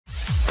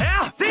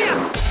Yeah, see ya!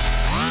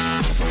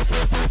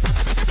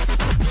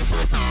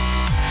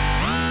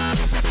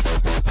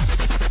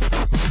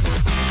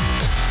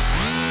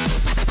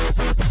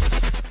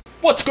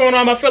 What's going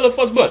on, my fellow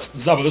fuzzbutts?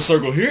 Zabu the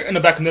Sergal here, and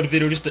I'm back in another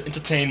video just to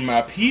entertain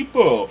my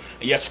people.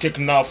 And yes, we're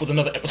kicking off with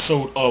another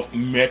episode of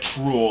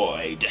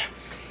Metroid.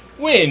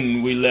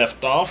 When we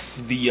left off,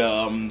 the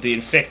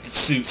infected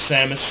suit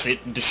Samus,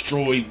 it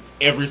destroyed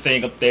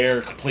everything up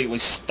there, completely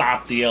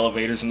stopped the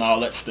elevators and all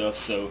that stuff,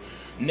 so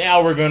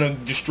now we're gonna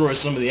destroy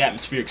some of the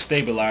atmospheric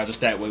stabilizers,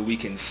 that way we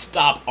can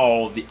stop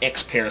all the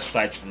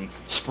X-parasites from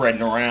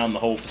spreading around the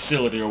whole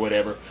facility or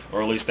whatever,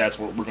 or at least that's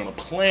what we're gonna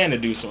plan to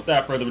do. So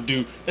without further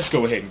ado, let's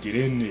go ahead and get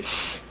in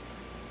this.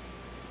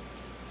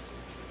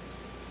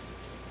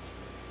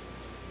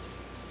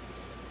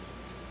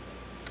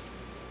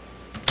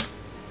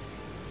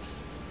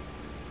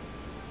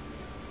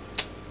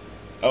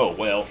 Oh,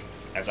 well,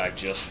 as I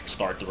just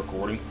start the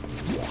recording.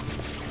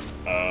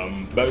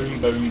 Boom,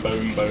 boom,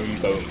 boom, boom,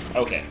 boom.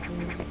 Okay.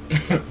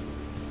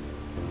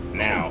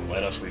 Now,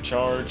 let us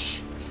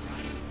recharge.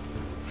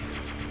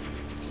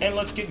 And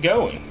let's get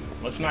going.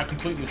 Let's not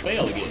completely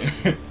fail again.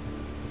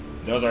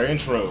 That was our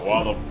intro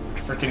while the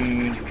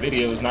freaking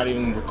video is not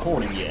even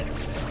recording yet.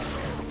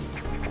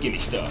 Give me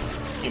stuff.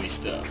 Give me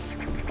stuff.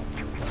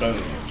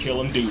 Boom.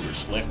 Killing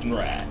Doobers left and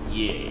right.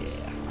 Yeah.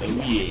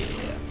 Oh yeah.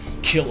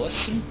 Kill us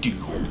some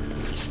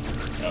Doobers.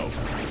 Oh.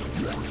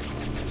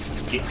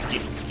 Get.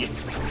 Give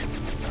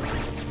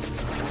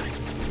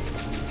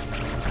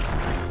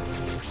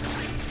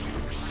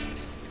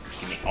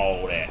me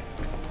all that.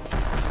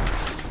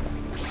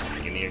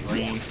 Give me a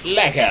green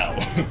blackout.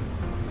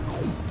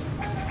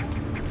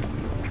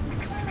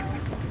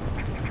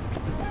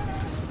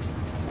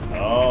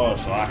 Oh,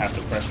 so I have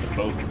to press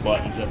both the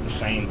buttons at the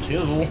same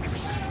tizzle.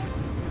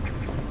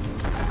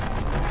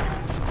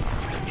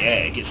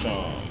 Yeah, get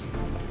some.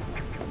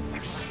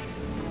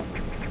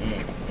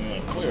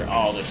 Clear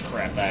all this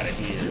crap out of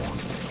here.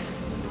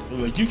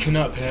 They're like, you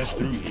cannot pass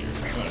through here.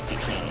 Get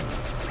some.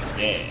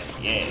 Yeah.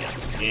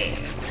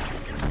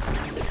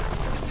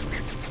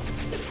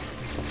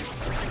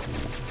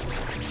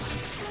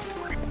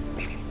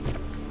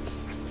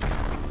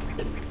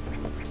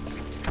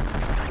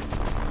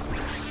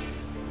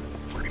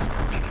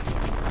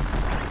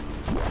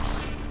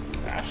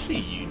 I see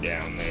you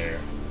down there.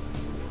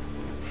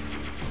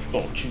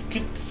 Thought you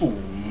could fool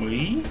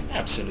me?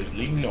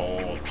 Absolutely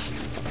not.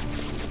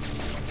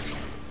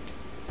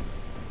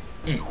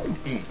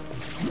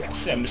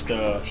 Except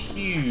Mr.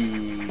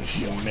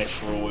 Huge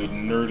Metroid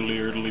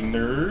nerdly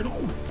nerd.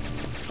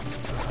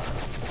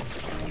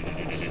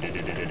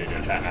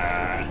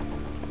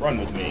 Run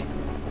with me.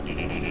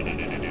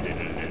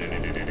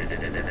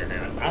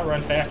 I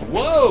run fast.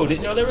 Whoa!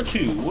 Didn't know there were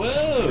two.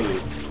 Whoa!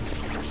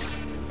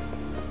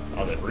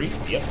 Are there three?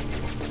 Yep.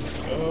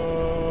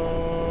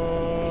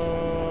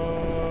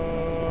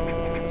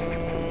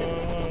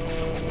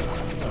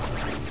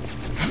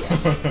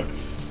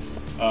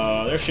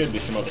 There should be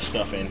some other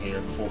stuff in here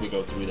before we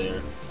go through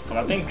there. But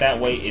I think that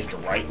way is the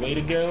right way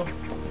to go.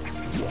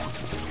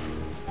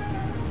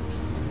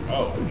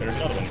 Oh, there's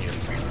another one here.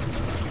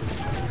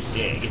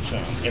 Yeah, get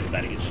some.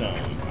 Everybody get some.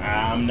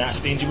 I'm not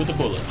stingy with the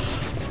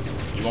bullets.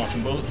 You want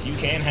some bullets? You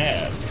can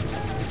have.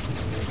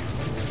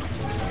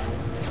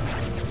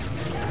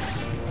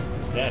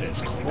 That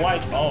is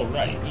quite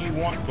alright. You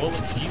want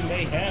bullets? You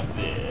may have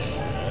them.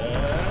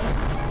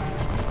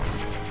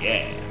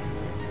 Yeah.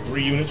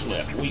 3 units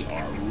left. We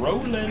are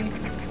rolling.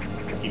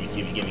 Gimme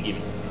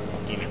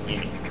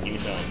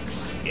some.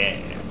 Yeah.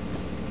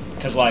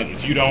 Cause like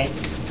if you don't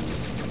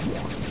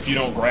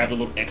grab the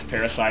little X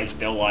parasites,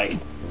 they'll like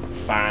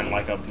find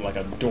like a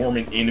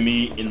dormant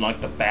enemy in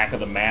like the back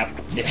of the map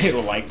and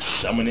it'll like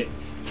summon it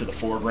to the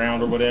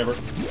foreground or whatever.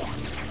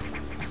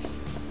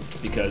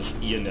 Because,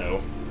 you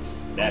know,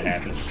 that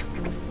happens.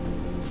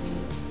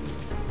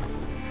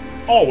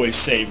 Always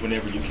save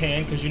whenever you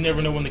can, because you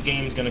never know when the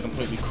game is going to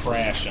completely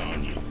crash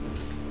on you.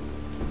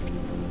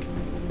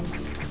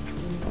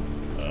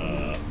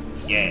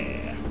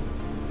 Yeah.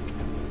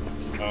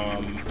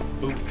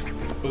 Boop,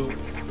 boop,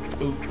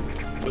 boop,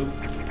 boop,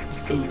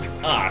 boop.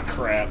 Ah,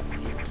 crap.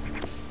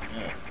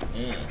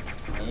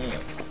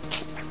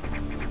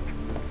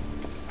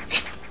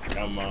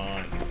 Come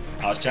on.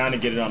 I was trying to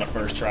get it on the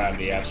first try and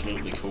be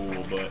absolutely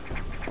cool, but...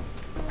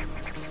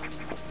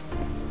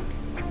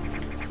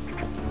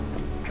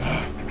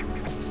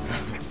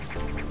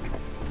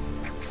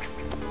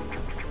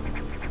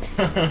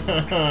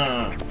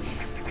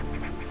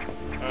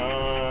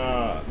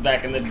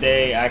 back in the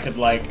day, I could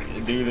like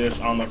do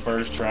this on the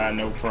first try,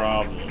 no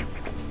problem.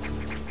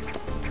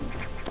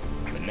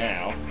 But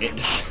now, it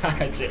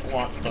decides it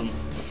wants them.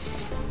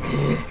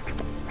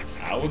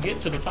 I will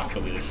get to the top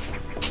of this.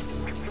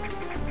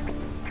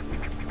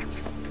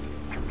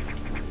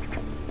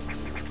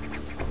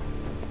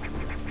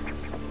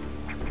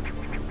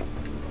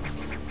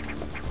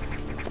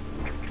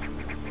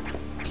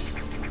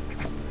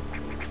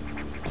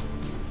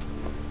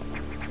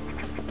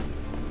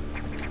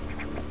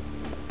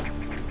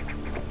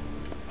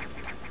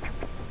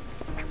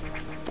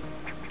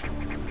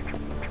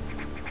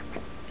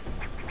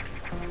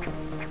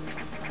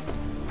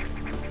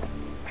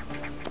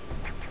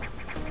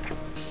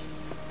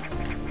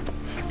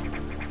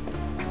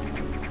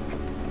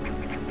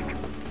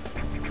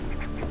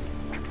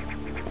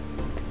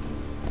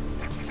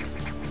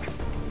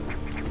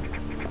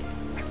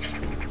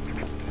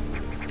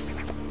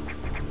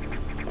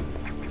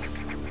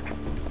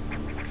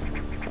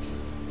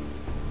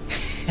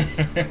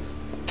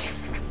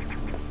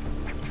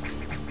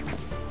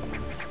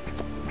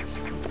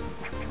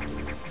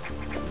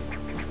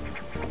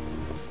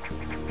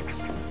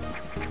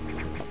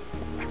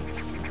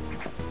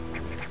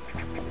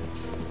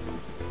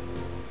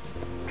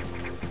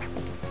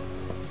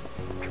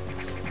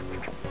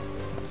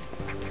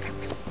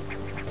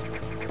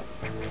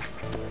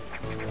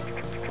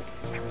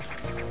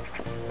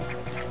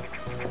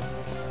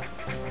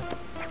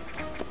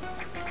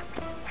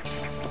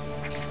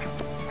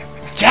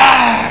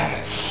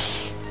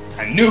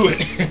 do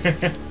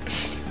it.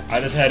 I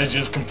just had to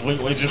just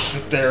completely just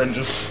sit there and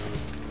just...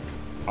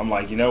 I'm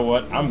like, you know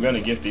what? I'm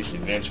gonna get this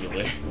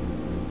eventually.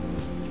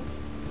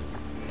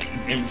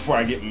 And before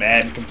I get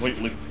mad and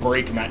completely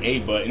break my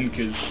A button,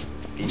 because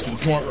it was to the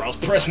point where I was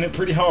pressing it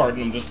pretty hard,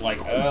 and I'm just like,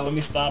 let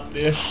me stop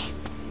this.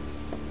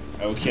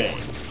 Okay,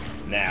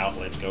 now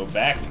let's go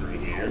back through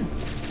here.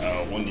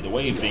 We'll need the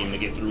wave beam to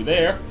get through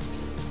there.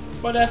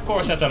 But of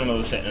course, that's on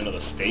another set, another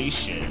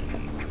station.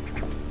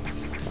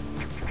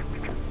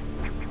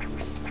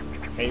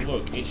 Hey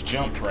look, it's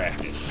jump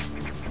practice.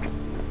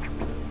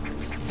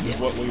 It's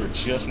what we were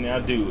just now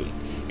doing.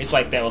 It's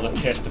like that was a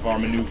test of our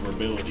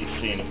maneuverability,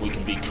 seeing if we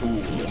can be cool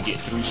and get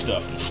through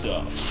stuff and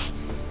stuffs.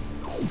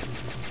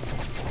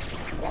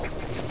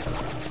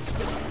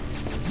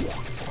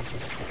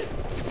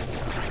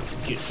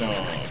 Get some...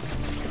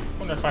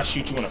 Wonder if I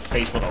shoot you in the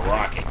face with a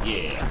rocket.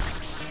 Yeah.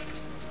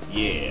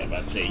 Yeah,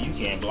 about to say, you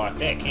can't block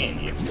that,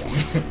 can you?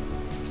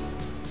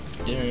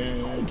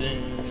 Dun,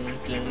 dun,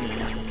 dun,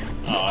 dun.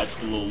 Oh, it's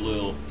the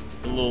little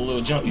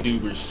junkie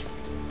Doobers.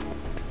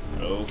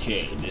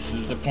 Okay, this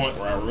is the point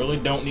where I really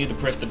don't need to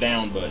press the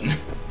down button.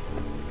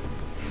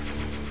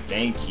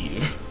 Thank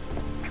you.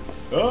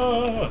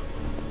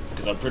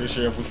 Because I'm pretty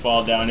sure if we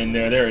fall down in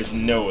there, there is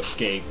no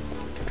escape.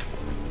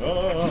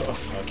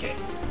 Okay.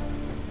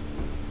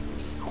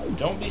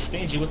 Don't be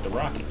stingy with the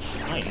rockets.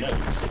 I know.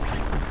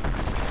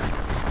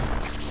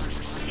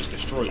 Just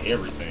destroy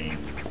everything.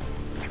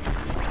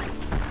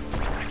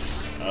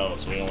 Oh,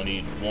 so we only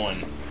need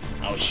one.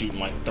 I was shooting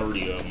like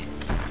 30 of them.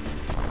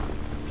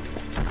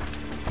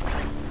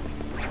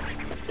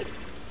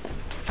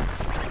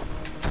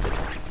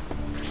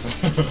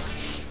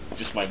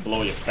 Just like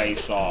blow your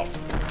face off.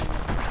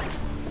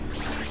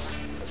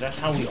 Cause that's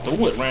how we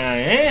do it round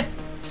here.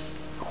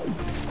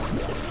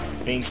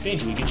 Being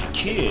stingy, we get you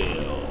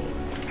killed.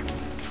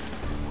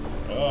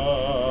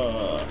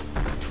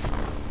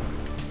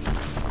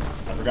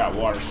 I forgot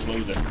water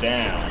slows us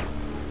down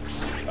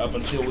up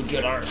until we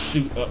get our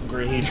suit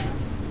upgrade.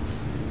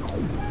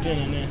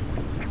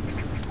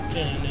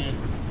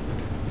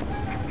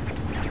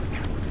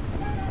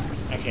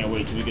 I can't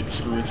wait till we get the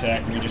screw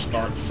attack and we just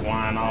start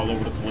flying all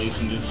over the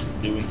place and just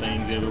doing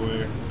things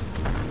everywhere.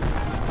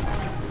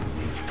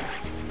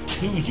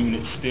 2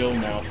 units still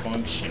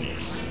malfunctioning.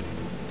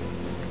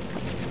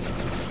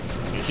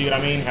 You see what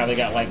I mean? How they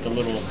got like the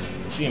little...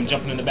 See them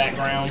jumping in the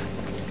background?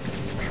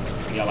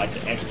 You got like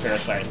the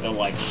X-Parasites, they'll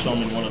like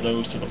summon one of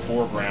those to the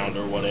foreground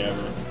or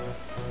whatever.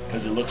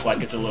 Because it looks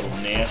like it's a little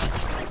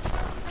nest.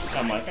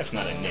 I'm like, that's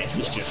not a nest,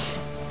 it's just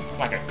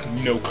like a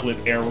no-clip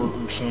error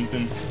or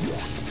something.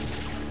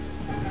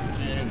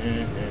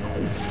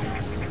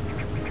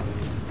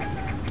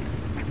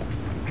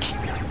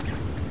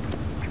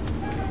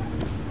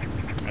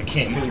 I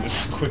can't move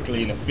as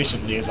quickly and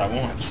efficiently as I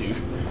want to.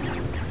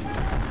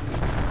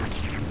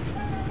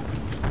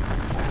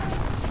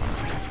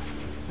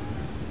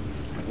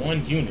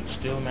 One unit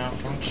still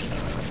malfunctioning.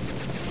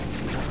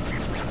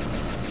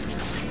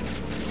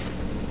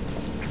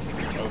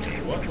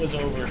 Okay, what was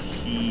over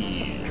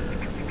here?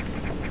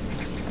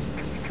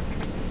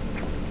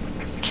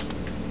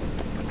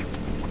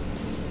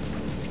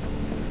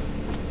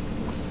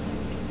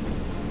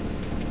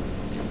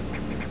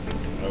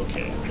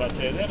 Okay, I was about to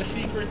say, is that a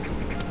secret?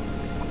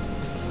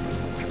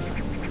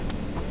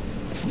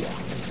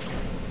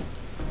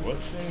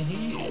 What's in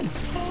here?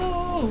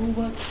 Oh,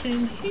 what's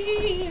in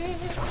here?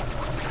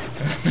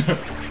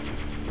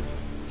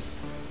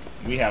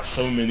 We have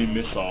so many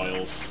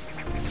missiles.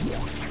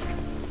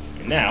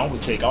 And now we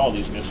take all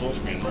these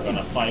missiles and we're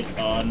gonna fight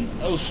an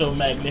oh so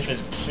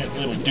magnificent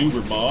little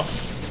Doober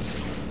boss.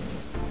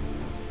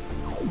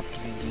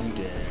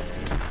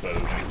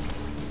 Boom.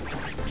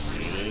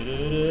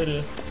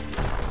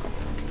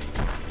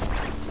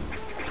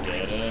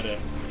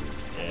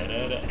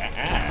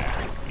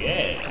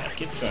 Yeah,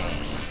 get some.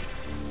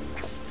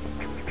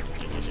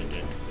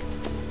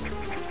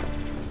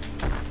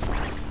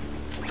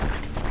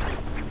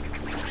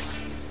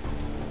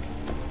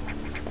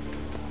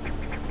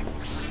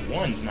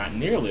 One's not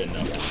nearly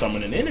enough to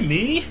summon an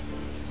enemy.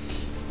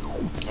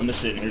 I'm just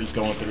sitting here just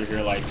going through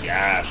here like,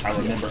 yes, I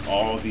remember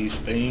all these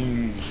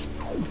things.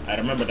 I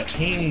remember the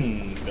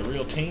tings, the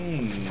real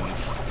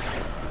tings.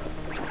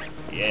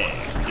 Yeah,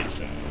 get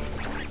some.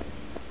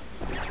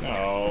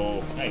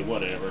 No, hey,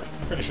 whatever.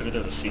 I'm pretty sure that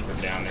there's a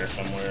secret down there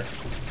somewhere.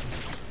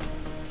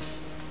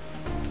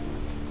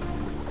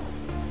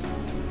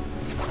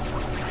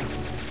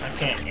 I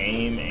can't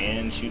aim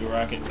and shoot a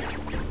rocket.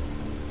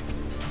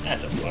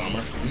 That's a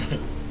bummer.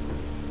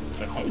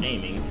 Looks like I'm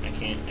aiming. I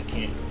can't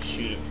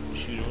shoot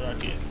a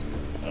rocket.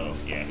 Oh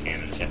yeah, I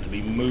can. I just have to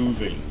be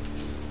moving.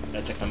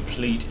 That's a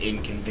complete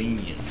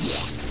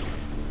inconvenience.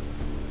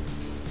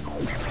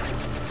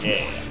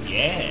 Yeah,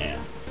 yeah.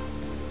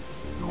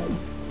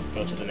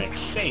 Go to the next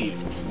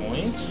save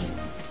point.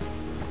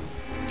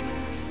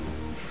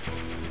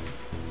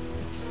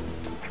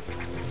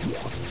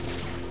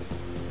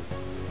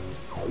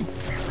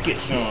 Get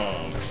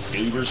some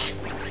Doobers.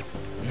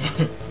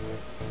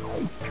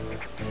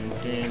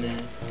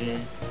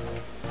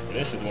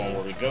 this is the one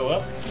where we go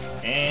up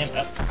and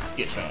up.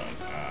 Get some.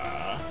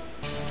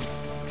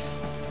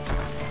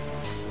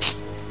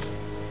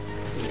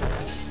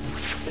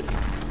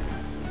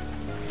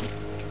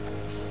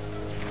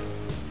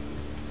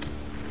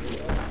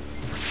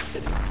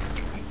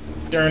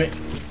 Darn it.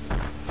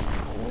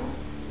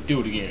 Do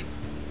it again.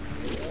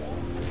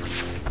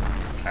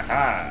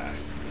 Haha.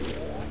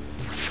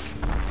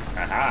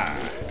 Haha.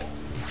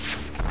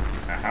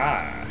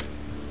 Haha.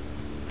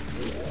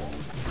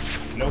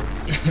 Nope.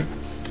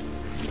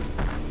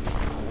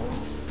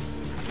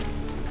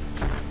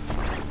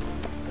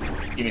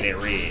 Give me that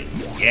red.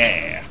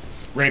 Yeah.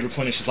 Red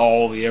replenishes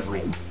all the every.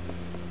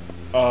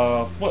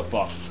 What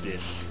boss is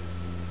this?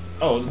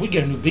 Oh, we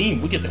get a new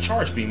beam. We get the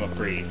charge beam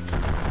upgrade.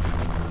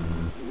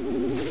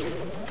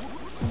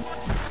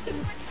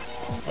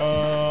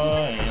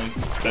 And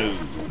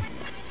boom.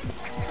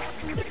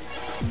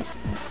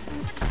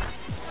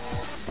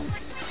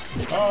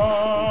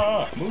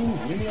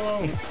 Move, leave me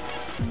alone.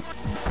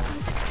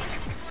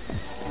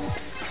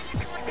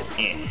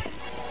 Yeah.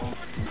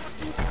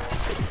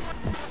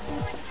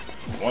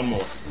 One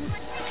more.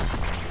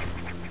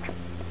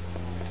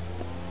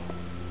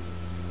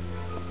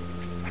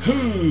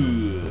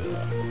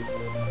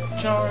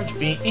 Charge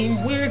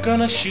beam, we're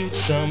gonna shoot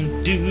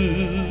some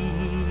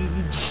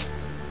dudes.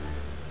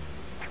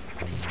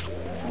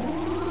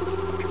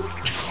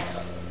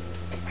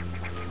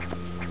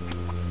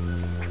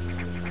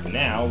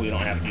 Now we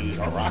don't have to use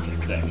our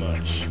rockets that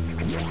much,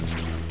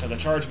 because the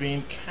charge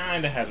beam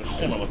kinda has a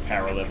similar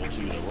power level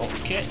to the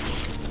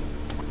rockets.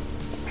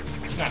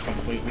 It's not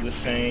completely the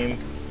same.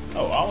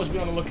 Oh, always be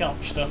on the lookout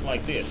for stuff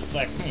like this. It's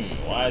like,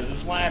 why is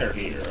this ladder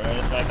here?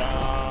 It's like,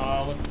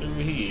 look through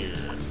here.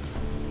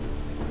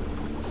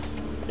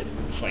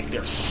 It's like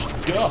there's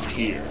stuff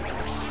here.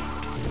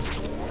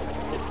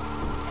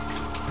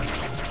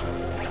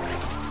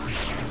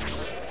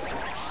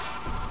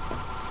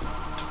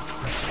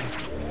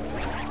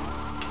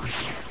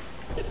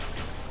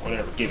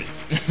 Whatever, give it.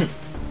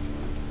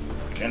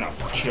 Then I'll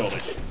kill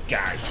this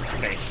guy's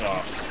face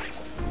off.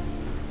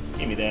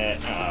 Give me that.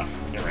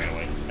 It ran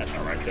away. That's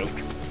alright though.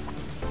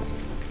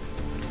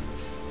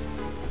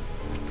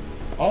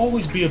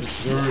 Always be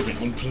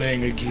observant when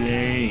playing a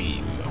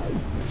game.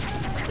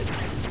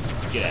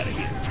 Get out of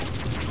here.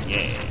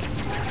 Yeah.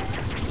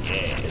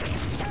 Yeah.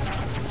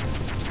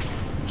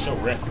 I'm so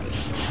reckless.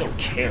 So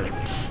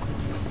careless.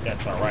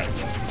 That's alright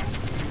though.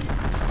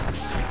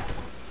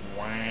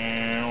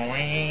 Wow,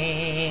 wow.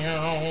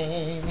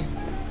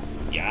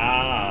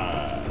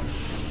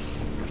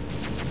 Yes.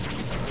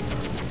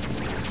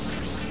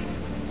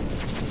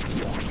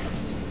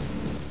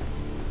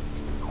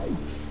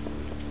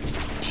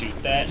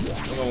 Shoot that.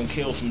 We're gonna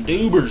kill some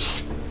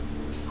Doobers.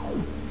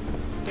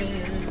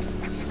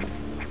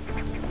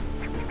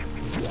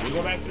 Can we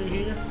go back through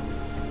here?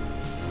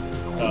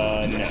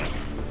 No.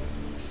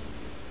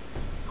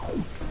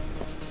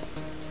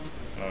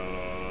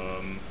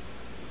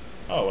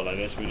 Oh, well, I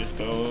guess we just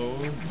go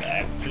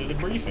back to the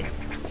briefing.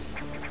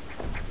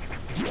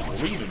 Were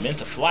we even meant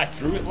to fly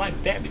through it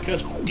like that?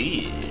 Because we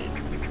did.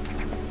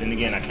 Then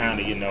again, I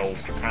kinda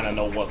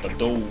know what to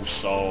do,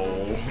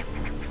 so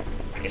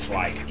it's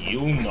like,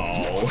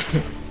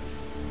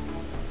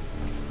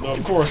 But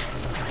of course,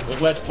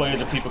 with Let's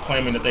Plays of people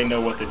claiming that they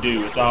know what to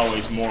do, it's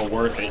always more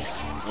worth it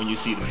when you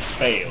see them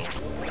fail.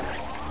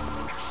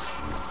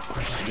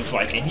 It's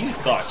like, and you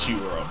thought you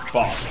were a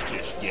boss at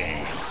this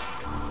game.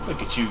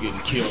 Look at you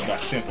getting killed by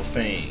simple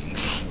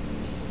things.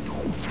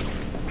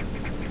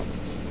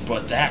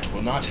 But that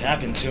will not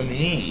happen to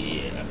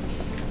me.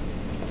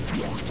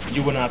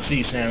 You will not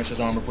see Samus's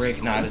armor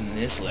break, not in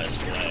this Let's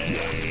Play.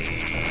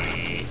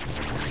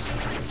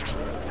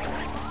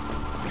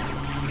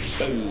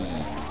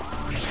 Boom.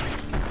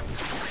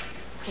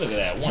 Look at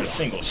that, one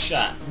single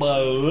shot.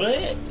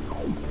 What?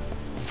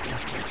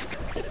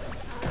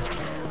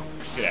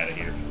 Get out of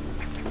here.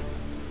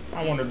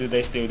 I wonder, do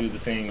they still do the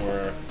thing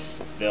where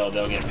they'll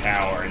get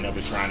power and they'll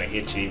be trying to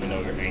hit you even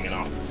though you're hanging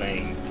off the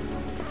thing?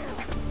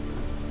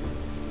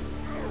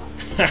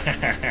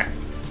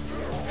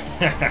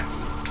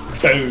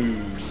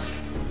 Boom.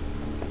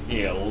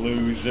 Yeah,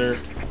 loser.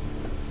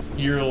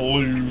 You're a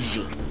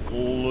loser.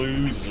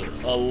 Loser.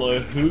 A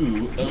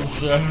lahoo. A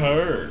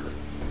zahur.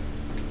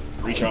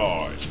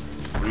 Recharge.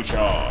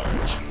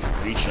 Recharge.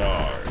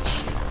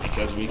 Recharge.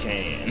 Because we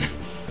can.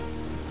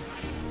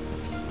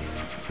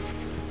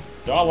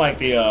 So I like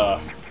the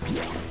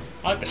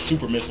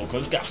super missile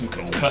because it's got some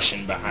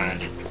concussion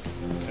behind it.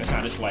 It's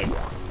not just like,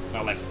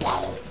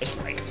 it's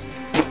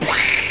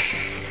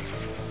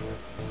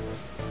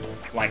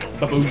like a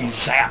baboon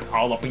zap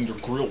all up in your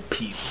grill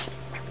piece.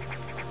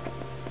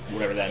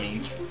 Whatever that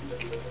means.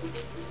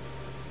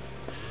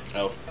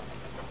 Oh.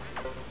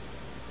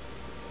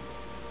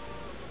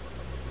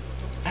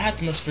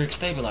 Atmospheric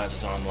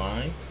stabilizers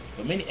online,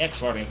 but many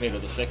X are in favor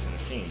of the sex in the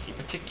scenes. In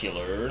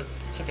particular,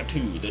 Sector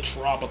 2, the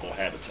tropical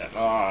habitat.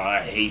 Ah,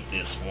 I hate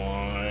this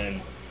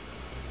one.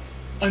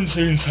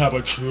 Unseen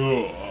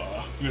saboteur.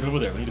 Get over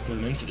there. We need to put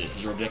an end to this.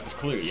 Is your objective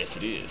clear? Yes,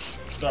 it is.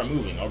 Start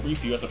moving. I'll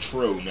brief you at the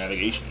Tro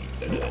navigation.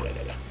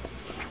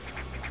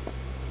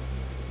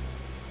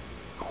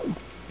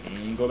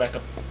 Go back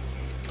up.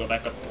 Go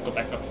back up. Go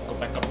back up. Go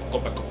back up. Go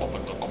back up. Go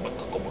back up. Go back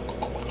up. Go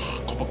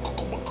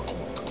back up.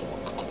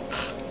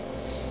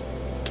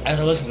 As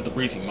I listened to the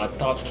briefing, my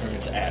thoughts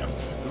turned to Adam.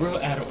 The real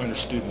Adam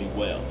understood me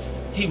well.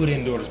 He would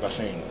end orders by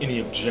saying, "Any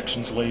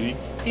objections, lady?"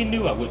 He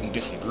knew I wouldn't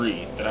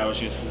disagree, that I was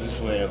just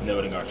his way of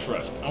noting our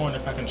trust. I wonder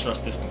if I can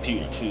trust this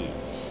computer, too.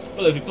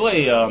 Well, if you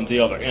play the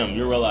other M,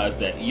 you'll realize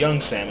that young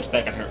Samus,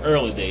 back in her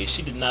early days,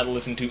 she did not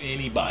listen to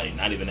anybody,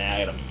 not even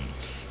Adam.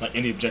 Like,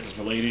 any objections,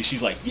 my lady?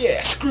 She's like,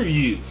 "Yeah, screw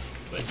you."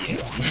 But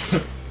yeah.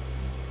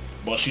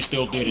 But she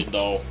still did it,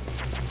 though.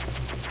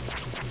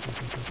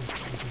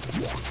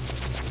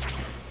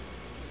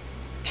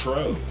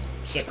 Tro.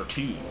 Sector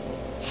 2.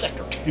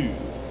 Sector 2.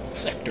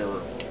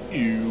 Sector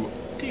 2.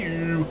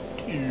 2.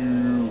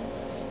 2.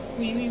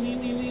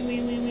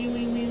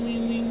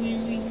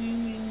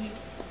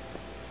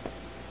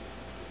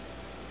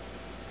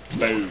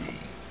 Boom.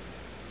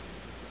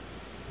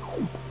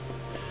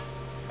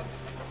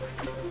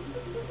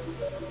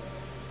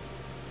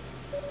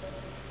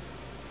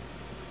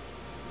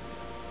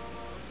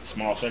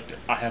 Small sector.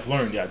 I have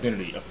learned the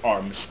identity of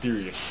our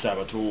mysterious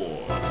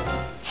saboteur.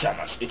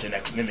 Samus, it's an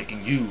X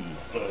mimicking you.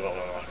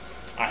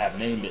 I have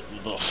named it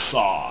the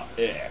Saw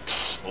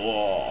X.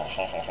 Oh,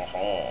 ha ha ha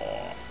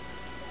ha.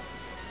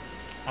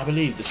 I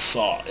believe the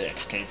Saw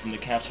X came from the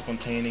capsule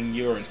containing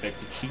your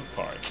infected suit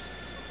parts.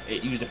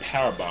 It used a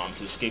power bomb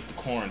to escape the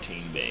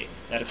quarantine bay.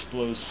 That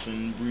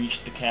explosion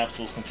breached the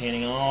capsules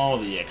containing all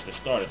the X that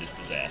started this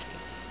disaster.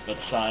 But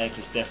the Saw X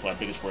is definitely our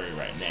biggest worry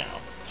right now.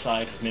 The Saw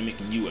X is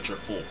mimicking you at your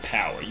full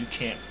power. You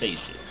can't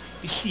face it.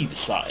 If you see the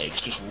Saw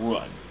X, just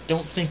run.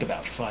 Don't think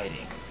about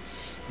fighting.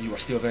 You are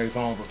still very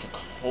vulnerable to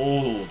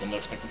cold and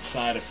unexpected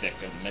side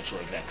effect of the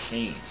Metroid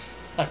vaccine.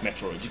 Like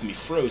Metroid, you can be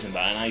frozen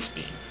by an ice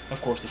beam.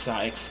 Of course, the Saw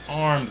X is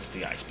armed with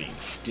the ice beam.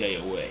 Stay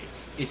away.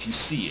 If you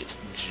see it,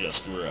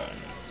 just run.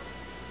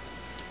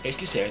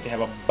 HQ says they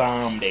have a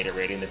bomb data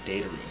ready in the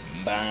data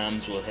room.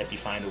 Bombs will help you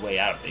find a way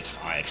out if the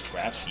Saw X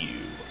traps you.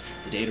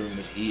 The data room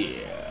is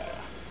here.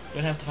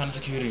 You'll have to find a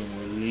security room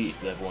release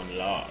to level 1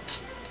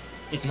 logs.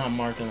 It's not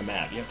marked on the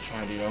map. You have to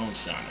find your own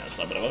Samus.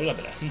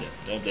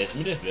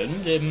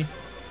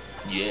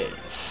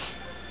 Yes.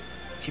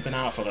 Keep an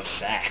eye out for the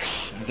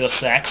sax. The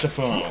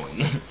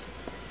saxophone.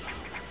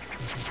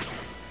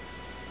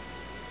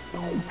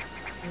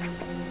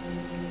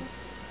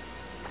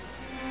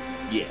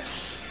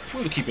 Yes.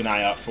 We'll keep an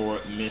eye out for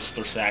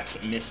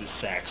Mrs.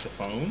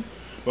 Saxophone.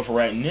 But for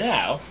right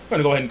now, we're going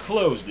to go ahead and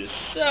close this.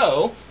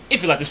 So,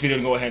 if you like this video,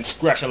 then go ahead and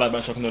scratch that like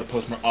button so I can know to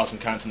post more awesome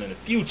content in the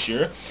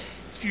future.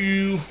 If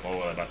you, what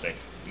was I about to say?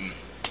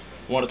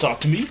 Want to talk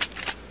to me?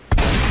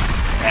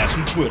 Have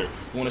some Twitter.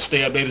 Want to stay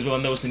updated as well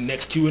and know what the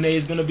next Q&A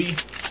is going to be?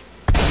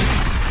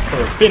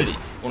 Or Affinity.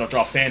 Want to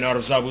draw fan art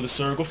of Zabu the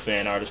Sergal?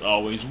 Fan art is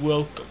always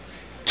welcome.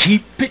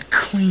 Keep it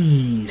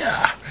clean.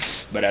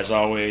 But as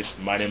always,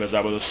 my name is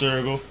Zabu the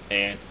Sergal,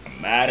 and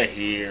I'm out of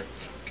here.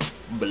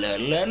 Blah,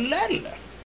 blah, blah, blah.